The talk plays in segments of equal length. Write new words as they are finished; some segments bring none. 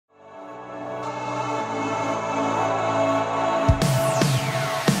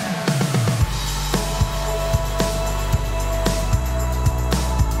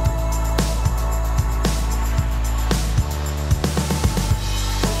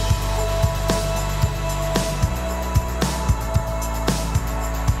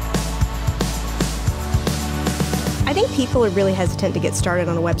People are really hesitant to get started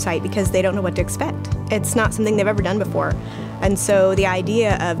on a website because they don't know what to expect. It's not something they've ever done before. And so the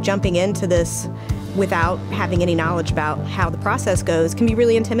idea of jumping into this without having any knowledge about how the process goes can be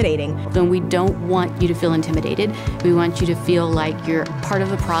really intimidating. And we don't want you to feel intimidated. We want you to feel like you're part of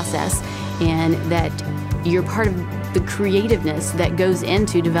the process and that you're part of the creativeness that goes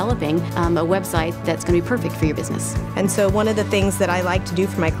into developing a website that's going to be perfect for your business. And so one of the things that I like to do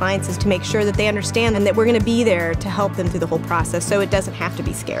for my clients is to make sure that they understand and that we're going to be there to help them through the whole process so it doesn't have to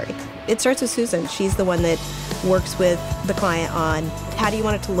be scary. It starts with Susan. She's the one that works with the client on how do you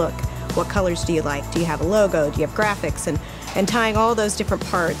want it to look? What colors do you like? Do you have a logo? Do you have graphics? And tying all those different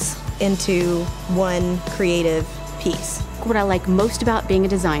parts into one creative piece. What I like most about being a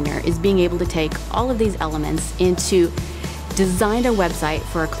designer is being able to take all of these elements into design a website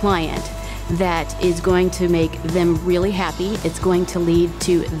for a client that is going to make them really happy. It's going to lead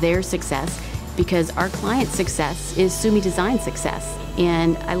to their success because our client's success is SUMY Designs' success.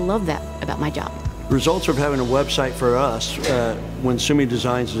 And I love that about my job. The results of having a website for us, when SUMY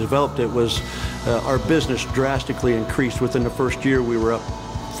Designs developed it, was our business drastically increased. Within the first year, we were up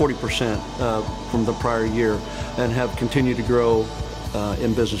 40% from the prior year and have continued to grow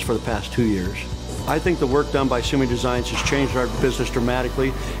in business for the past 2 years. I think the work done by SUMY Designs has changed our business dramatically.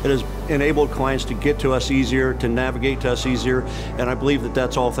 It has enabled clients to get to us easier, to navigate to us easier, and I believe that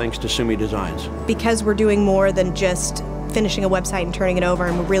that's all thanks to SUMY Designs. Because we're doing more than just finishing a website and turning it over,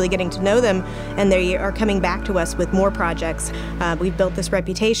 and we're really getting to know them, and they are coming back to us with more projects. We've built this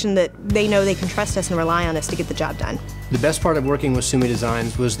reputation that they know they can trust us and rely on us to get the job done. The best part of working with SUMY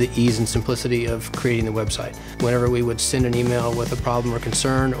Designs was the ease and simplicity of creating the website. Whenever we would send an email with a problem or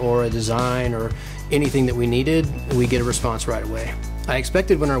concern or a design or anything that we needed, we get a response right away. I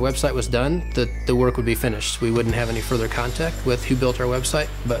expected when our website was done that the work would be finished. We wouldn't have any further contact with who built our website,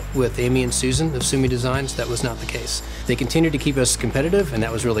 but with Amy and Susan of SUMY Designs, that was not the case. They continued to keep us competitive, and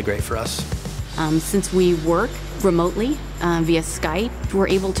that was really great for us. Since we work remotely via Skype, we're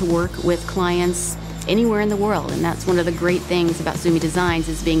able to work with clients anywhere in the world, and that's one of the great things about SUMY Designs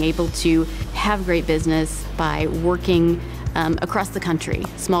is being able to have great business by working across the country,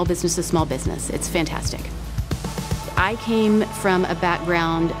 small business to small business. It's fantastic. I came from a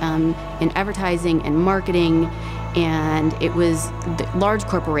background in advertising and marketing, and it was large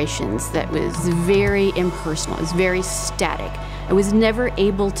corporations that was very impersonal, it was very static. I was never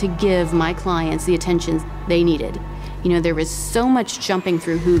able to give my clients the attention they needed. You know, there was so much jumping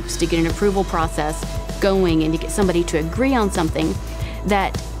through hoops to get an approval process going and to get somebody to agree on something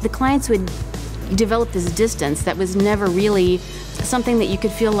that the clients would develop this distance that was never really something that you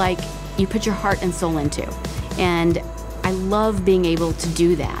could feel like you put your heart and soul into. And I love being able to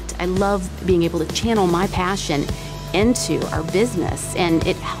do that. I love being able to channel my passion into our business, and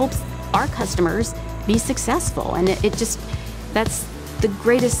it helps our customers be successful. And it just, that's the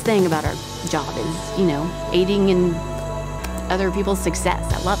greatest thing about our job is, you know, aiding in other people's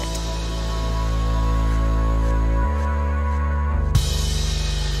success. I love it.